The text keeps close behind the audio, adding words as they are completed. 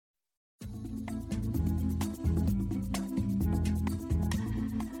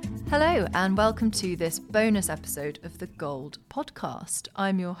Hello and welcome to this bonus episode of the Gold Podcast.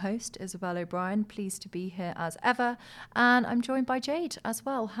 I'm your host, Isabel O'Brien, pleased to be here as ever, and I'm joined by Jade as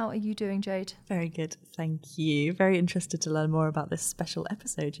well. How are you doing, Jade? Very good, thank you. Very interested to learn more about this special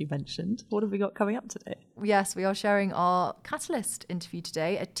episode you mentioned. What have we got coming up today? Yes, we are sharing our Catalyst interview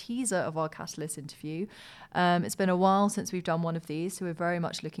today, a teaser of our Catalyst interview. It's been a while since we've done one of these, so we're very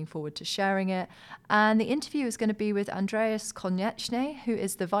much looking forward to sharing it. And the interview is going to be with Andreas Konieczny, who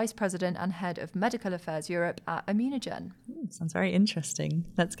is the Vice President and Head of Medical Affairs Europe at ImmunoGen. Sounds very interesting.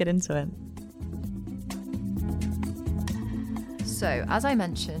 Let's get into it. So, as I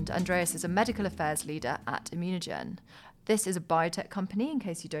mentioned, Andreas is a medical affairs leader at ImmunoGen. This is a biotech company, in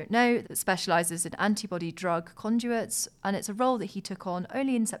case you don't know, that specialises in antibody drug conjugates, and it's a role that he took on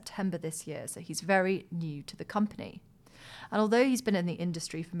only in September this year, so he's very new to the company. And although he's been in the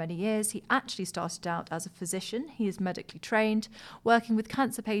industry for many years, he actually started out as a physician. He is medically trained, working with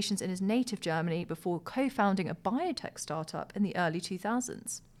cancer patients in his native Germany before co-founding a biotech startup in the early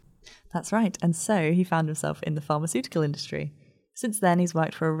 2000s. That's right, and so he found himself in the pharmaceutical industry. Since then, he's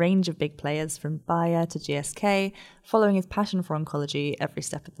worked for a range of big players from Bayer to GSK, following his passion for oncology every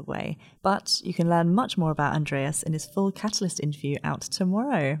step of the way. But you can learn much more about Andreas in his full Catalyst interview out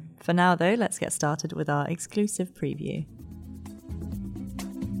tomorrow. For now, though, let's get started with our exclusive preview.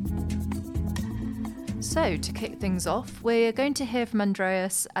 So, to kick things off, we're going to hear from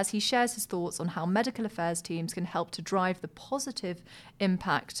Andreas as he shares his thoughts on how medical affairs teams can help to drive the positive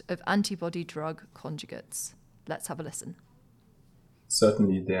impact of antibody drug conjugates. Let's have a listen.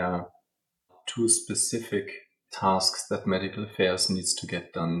 Certainly, there are two specific tasks that medical affairs needs to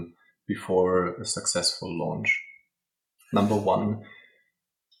get done before a successful launch. Number one,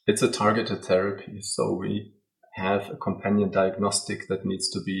 it's a targeted therapy. So we have a companion diagnostic that needs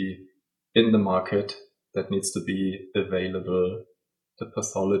to be in the market, that needs to be available. The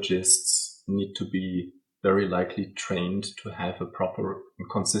pathologists need to be very likely trained to have a proper and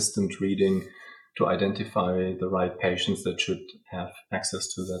consistent reading to identify the right patients that should have access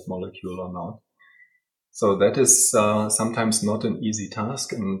to that molecule or not. So that is sometimes not an easy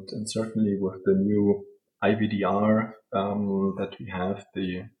task, and certainly with the new IVDR that we have,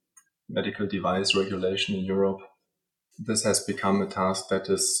 the medical device regulation in Europe, this has become a task that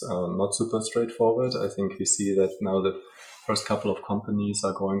is not super straightforward. I think we see that now the first couple of companies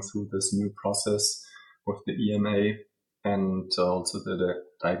are going through this new process with the EMA, and also the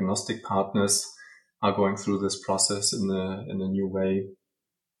diagnostic partners are going through this process in a new way.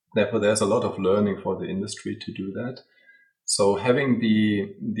 Therefore, there's a lot of learning for the industry to do that. So having the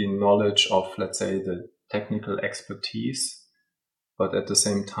knowledge of, let's say, the technical expertise, but at the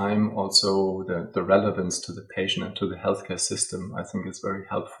same time also the relevance to the patient and to the healthcare system, I think is very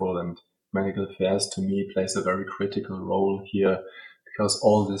helpful. And medical affairs, to me, plays a very critical role here because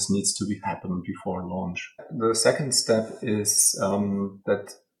all this needs to be happen before launch. The second step is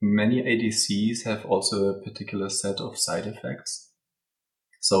that many ADCs have also a particular set of side effects.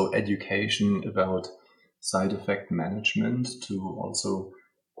 So education about side effect management to also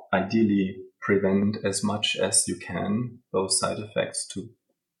ideally prevent as much as you can those side effects, to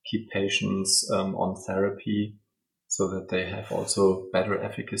keep patients on therapy so that they have also better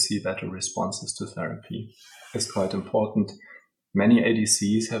efficacy, better responses to therapy is quite important. Many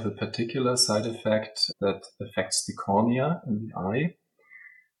ADCs have a particular side effect that affects the cornea in the eye.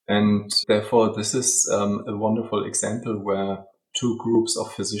 And therefore, this is a wonderful example where two groups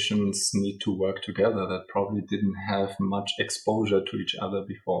of physicians need to work together that probably didn't have much exposure to each other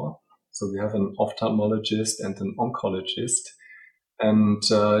before. So we have an ophthalmologist and an oncologist, and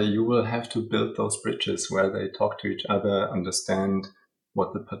you will have to build those bridges where they talk to each other, understand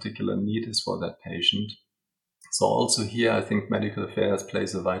what the particular need is for that patient. So also here, I think medical affairs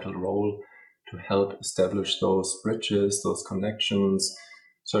plays a vital role to help establish those bridges, those connections,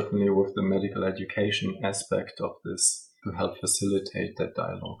 certainly with the medical education aspect of this to help facilitate that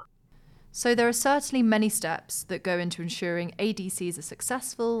dialogue. So there are certainly many steps that go into ensuring ADCs are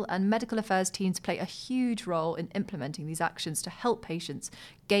successful, and medical affairs teams play a huge role in implementing these actions to help patients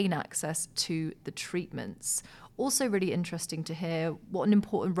gain access to the treatments. Also really interesting to hear what an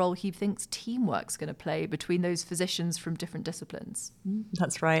important role he thinks teamwork's going to play between those physicians from different disciplines.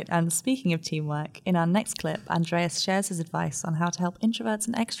 That's right. And speaking of teamwork, in our next clip, Andreas shares his advice on how to help introverts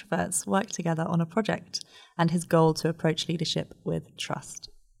and extroverts work together on a project and his goal to approach leadership with trust.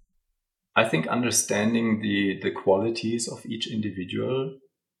 I think understanding the qualities of each individual.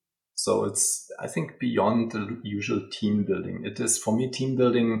 So it's, I think, beyond the usual team building. It is, for me, team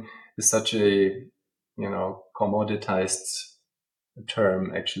building is such a, commoditized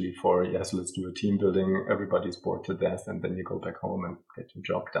term actually for, yes, let's do a team building, everybody's bored to death, and then you go back home and get your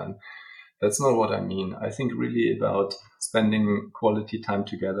job done. That's not what I mean. I think really about spending quality time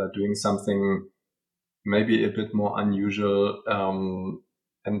together, doing something maybe a bit more unusual.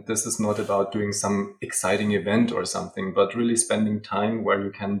 And this is not about doing some exciting event or something, but really spending time where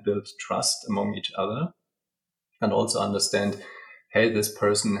you can build trust among each other and also understand, hey, this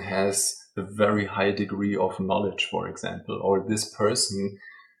person has a very high degree of knowledge, for example, or this person,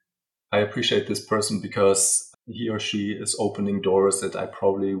 I appreciate this person because he or she is opening doors that I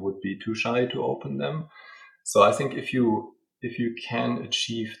probably would be too shy to open them. So I think if you can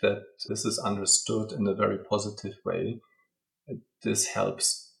achieve that this is understood in a very positive way, this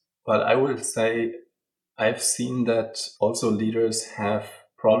helps. But I will say I've seen that also leaders have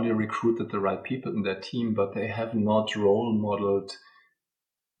probably recruited the right people in their team, but they have not role modeled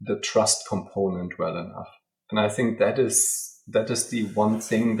the trust component well enough. And I think that is the one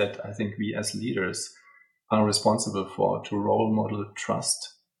thing that I think we as leaders are responsible for, to role model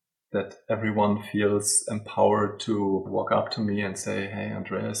trust, that everyone feels empowered to walk up to me and say, hey,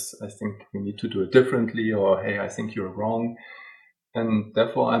 Andreas, I think we need to do it differently, or hey, I think you're wrong. And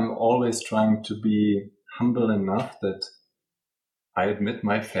therefore, I'm always trying to be humble enough that I admit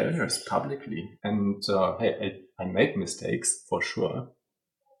my failures publicly. And hey, I make mistakes for sure,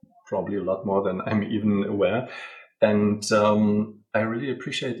 probably a lot more than I'm even aware. And I really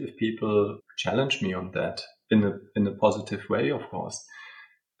appreciate if people challenge me on that in a positive way, of course.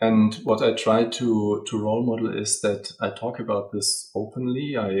 And what I try to role model is that I talk about this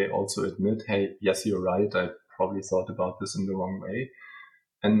openly. I also admit, hey, yes, you're right. I probably thought about this in the wrong way.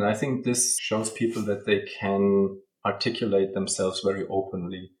 And I think this shows people that they can articulate themselves very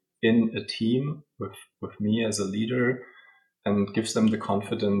openly in a team with me as a leader, and gives them the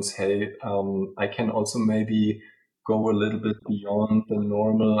confidence, hey, I can also maybe go a little bit beyond the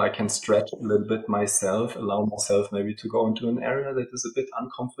normal. I can stretch a little bit myself, allow myself maybe to go into an area that is a bit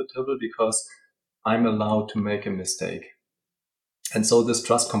uncomfortable because I'm allowed to make a mistake. And so this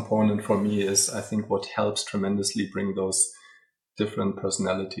trust component for me is, I think, what helps tremendously bring those different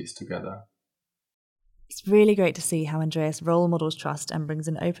personalities together. It's really great to see how Andreas role models trust and brings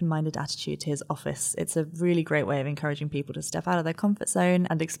an open-minded attitude to his office. It's a really great way of encouraging people to step out of their comfort zone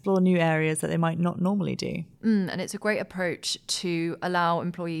and explore new areas that they might not normally do. And it's a great approach to allow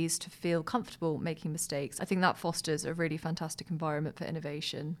employees to feel comfortable making mistakes. I think that fosters a really fantastic environment for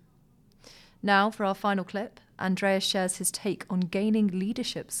innovation. Now, for our final clip, Andreas shares his take on gaining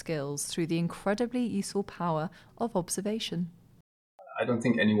leadership skills through the incredibly useful power of observation. I don't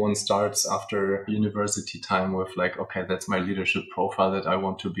think anyone starts after university time with like, okay, that's my leadership profile that I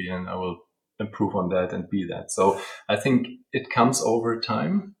want to be in. I will improve on that and be that. So I think it comes over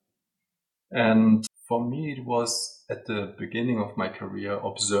time. And for me, it was at the beginning of my career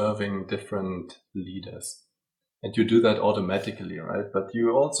observing different leaders. And you do that automatically, right? But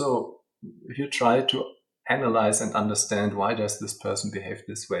you also, if you try to analyze and understand, why does this person behave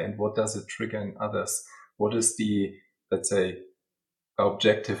this way and what does it trigger in others? What is the, let's say,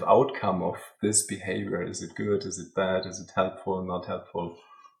 objective outcome of this behavior? Is it good? Is it bad? Is it helpful? Not helpful?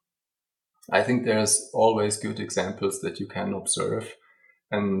 I think there's always good examples that you can observe.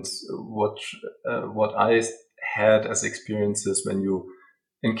 And what I had as experiences when you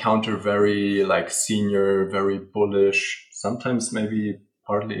encounter very like senior, very bullish, sometimes maybe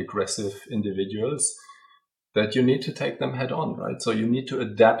partly aggressive individuals, that you need to take them head on, right? So you need to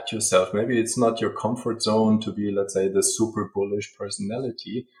adapt yourself. Maybe it's not your comfort zone to be, let's say, the super bullish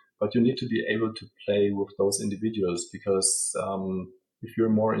personality, but you need to be able to play with those individuals because if you're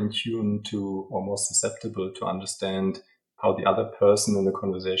more in tune to or more susceptible to understand how the other person in the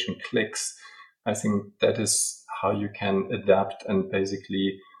conversation clicks, I think that is how you can adapt and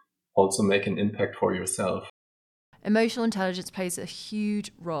basically also make an impact for yourself. Emotional intelligence plays a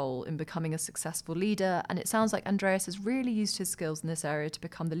huge role in becoming a successful leader, and it sounds like Andreas has really used his skills in this area to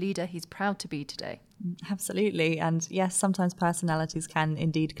become the leader he's proud to be today. Absolutely. And yes, sometimes personalities can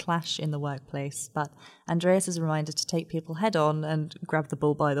indeed clash in the workplace, but Andreas's reminder to take people head on and grab the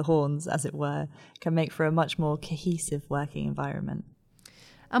bull by the horns, as it were, can make for a much more cohesive working environment.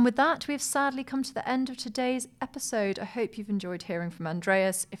 And with that, we've sadly come to the end of today's episode. I hope you've enjoyed hearing from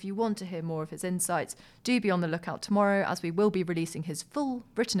Andreas. If you want to hear more of his insights, do be on the lookout tomorrow, as we will be releasing his full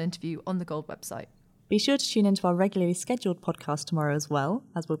written interview on the Gold website. Be sure to tune into our regularly scheduled podcast tomorrow as well,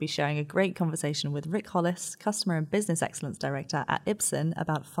 as we'll be sharing a great conversation with Rick Hollis, Customer and Business Excellence Director at Ipsen,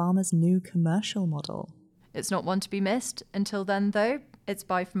 about pharma's new commercial model. It's not one to be missed. Until then, though, it's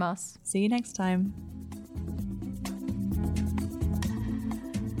bye from us. See you next time.